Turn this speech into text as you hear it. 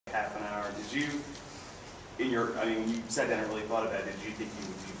did you, I mean, when you sat down and really thought about it, did you think you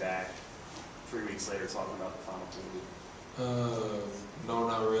would be back 3 weeks later talking about the Final Four? No,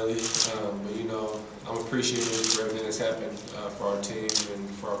 not really. But you know, I'm appreciative for everything that's happened for our team and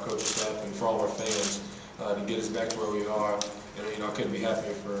for our coaching staff and for all our fans to get us back to where we are. And you know, I couldn't be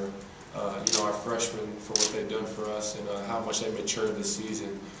happier for you know, our freshmen for what they've done for us and how much they matured this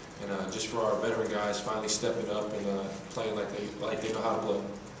season. And just for our veteran guys finally stepping up and playing like they know how to play.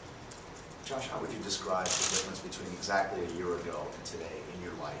 Josh, how would you describe the difference between exactly a year ago and today in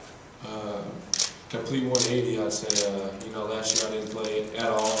your life? Complete 180, I'd say. You know, last year I didn't play at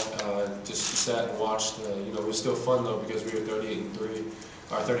all. Just sat and watched. You know, it was still fun though because we were 38-3,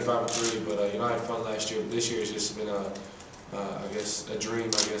 or 35-3. But you know, I had fun last year. But this year has just been I guess a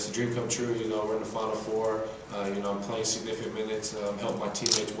dream come true. You know, we're in the Final Four. You know, I'm playing significant minutes. I'm helping my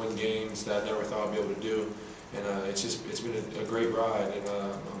teammates win games that I never thought I'd be able to do. And it's been a great ride, and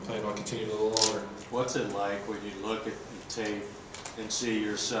I'm planning on continuing a little longer. What's it like when you look at the tape and see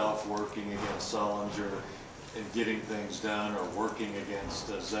yourself working against Sullinger and getting things done, or working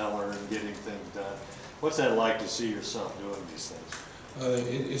against Zeller and getting things done? What's that like to see yourself doing these things?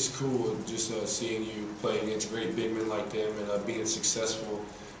 It's cool just seeing you play against great big men like them and being successful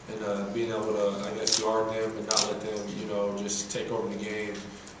and being able to, I guess, guard them and not let them, you know, just take over the game.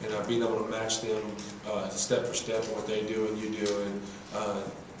 And being able to match them step for step in what they do and you do, and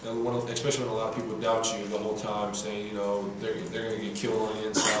especially when a lot of people doubt you the whole time, saying, you know, they're going to get killed on the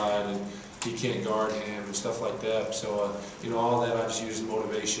inside and he can't guard him and stuff like that. So you know, all that I just use as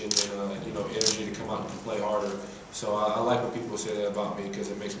motivation and you know, energy to come out and play harder. So I like when people say that about me because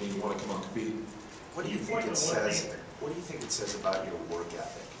it makes me want to come out and compete. What do you think it says? What do you think it says about your work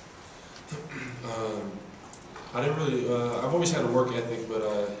ethic? I didn't really, I've always had a work ethic, but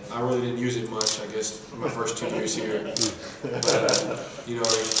I really didn't use it much, I guess, for my first 2 years here. But, you know,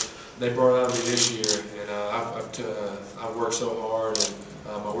 they brought it out of me this year, and I've worked so hard,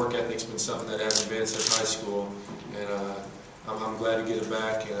 and my work ethic's been something that hasn't been since high school, and I'm glad to get it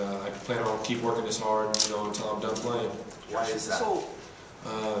back, and I plan on keep working this hard, you know, until I'm done playing. Why is that?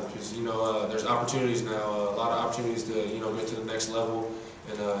 Because, you know, there's opportunities now, a lot of opportunities to, you know, get to the next level.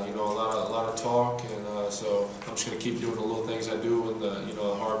 And you know, a lot of talk, and so I'm just going to keep doing the little things I do, and the, you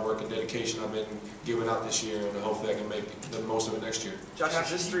know, the hard work and dedication I've been giving out this year, and hopefully I can make the most of it next year. Josh, has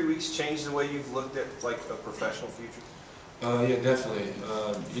this 3 weeks changed the way you've looked at like a professional future? Yeah, definitely.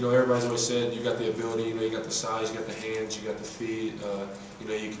 You know, everybody's always said you got the ability, you know, you got the size, you got the hands, you got the feet, you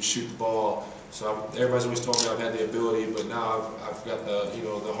know, you can shoot the ball. So everybody's always told me I've had the ability, but now I've got the, you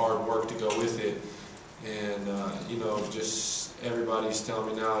know, the hard work to go with it. And you know, just everybody's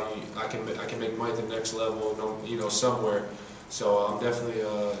telling me now I can make money at the next level, you know, somewhere. So I'm definitely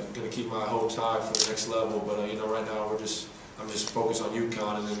going to keep my hopes high for the next level. But you know, right now I'm just focused on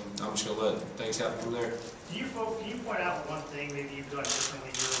UConn, and then I'm just going to let things happen from there. Can you point out one thing maybe you've done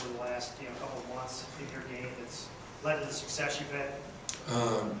differently here over the last couple of months in your game that's led to the success you've had?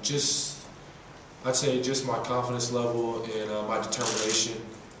 I'd say just my confidence level and my determination.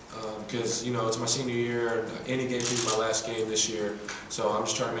 Because, you know, it's my senior year, and any game could be my last game this year. So I'm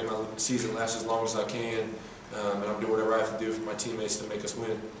just trying to make my season last as long as I can, and I'm doing whatever I have to do for my teammates to make us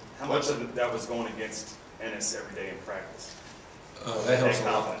win. How much of that was going against Ennis every day in practice? That helps a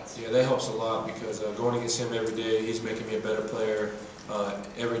lot. Yeah, that helps a lot because going against him every day, he's making me a better player.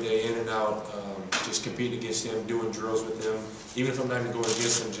 Every day in and out, just competing against him, doing drills with him. Even if I'm not even going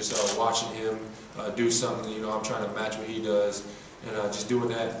against him, just watching him do something, you know, I'm trying to match what he does. And just doing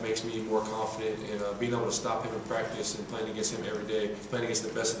that makes me more confident, and being able to stop him in practice and playing against him every day, playing against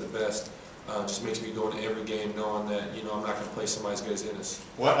the best of the best, just makes me go into every game knowing that, you know, I'm not going to play somebody as good as Ennis.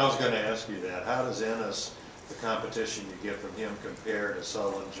 Well, I was going to ask you that. How does Ennis, the competition you get from him, compare to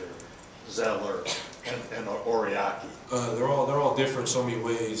Sullinger, Zeller, and Oriaki? They're all different in so many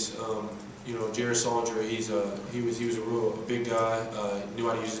ways. You know, Jared Sullinger, he was a big guy, knew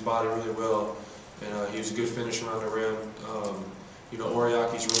how to use his body really well, and he was a good finisher around the rim. You know,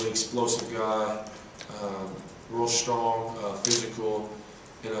 Oriaki's a really explosive guy, real strong, physical.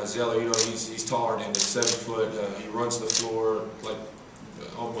 And Zeller, you know, he's taller than him, 7 foot. He runs the floor like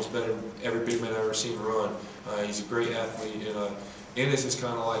almost better than every big man I've ever seen run. He's a great athlete. And Ennis is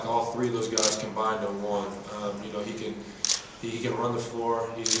kind of like all 3 of those guys combined in one. You know, he can run the floor.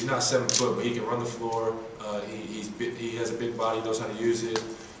 He's not 7 foot, but he can run the floor. He has a big body, knows how to use it.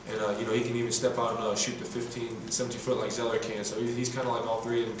 And, you know, he can even step out and shoot the 15, 17 foot like Zeller can. So he's kind of like all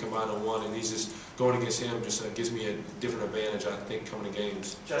 3 of them combined in one. And he's just going against him just gives me a different advantage, I think, coming to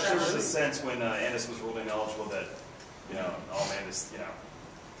games. Josh, there was a sense when Ennis was ruled ineligible that, you know, oh man, this, you know,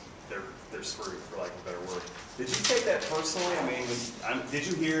 they're screwed, for lack of a better word. Did you take that personally? I mean, did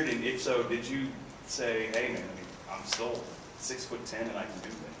you hear it, and if so, did you say, hey man, I mean, I'm still 6'10" and I can do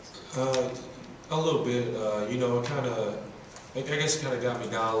things? A little bit. You know, it kind of, I guess it kind of got me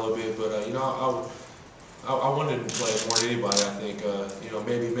down a little bit, but you know, I wanted to play more than anybody. I think, you know,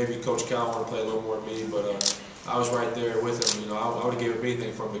 maybe Coach Cal wanted to play a little more than me, but I was right there with him. You know, I would have given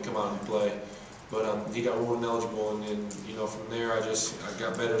anything for him to come out and play. But he got ruled ineligible, and then, you know, from there I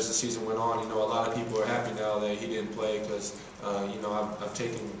got better as the season went on. You know, a lot of people are happy now that he didn't play because, you know, I've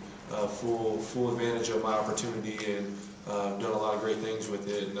taken full advantage of my opportunity and done a lot of great things with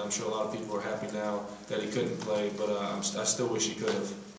it. And I'm sure a lot of people are happy now that he couldn't play, but I still wish he could have.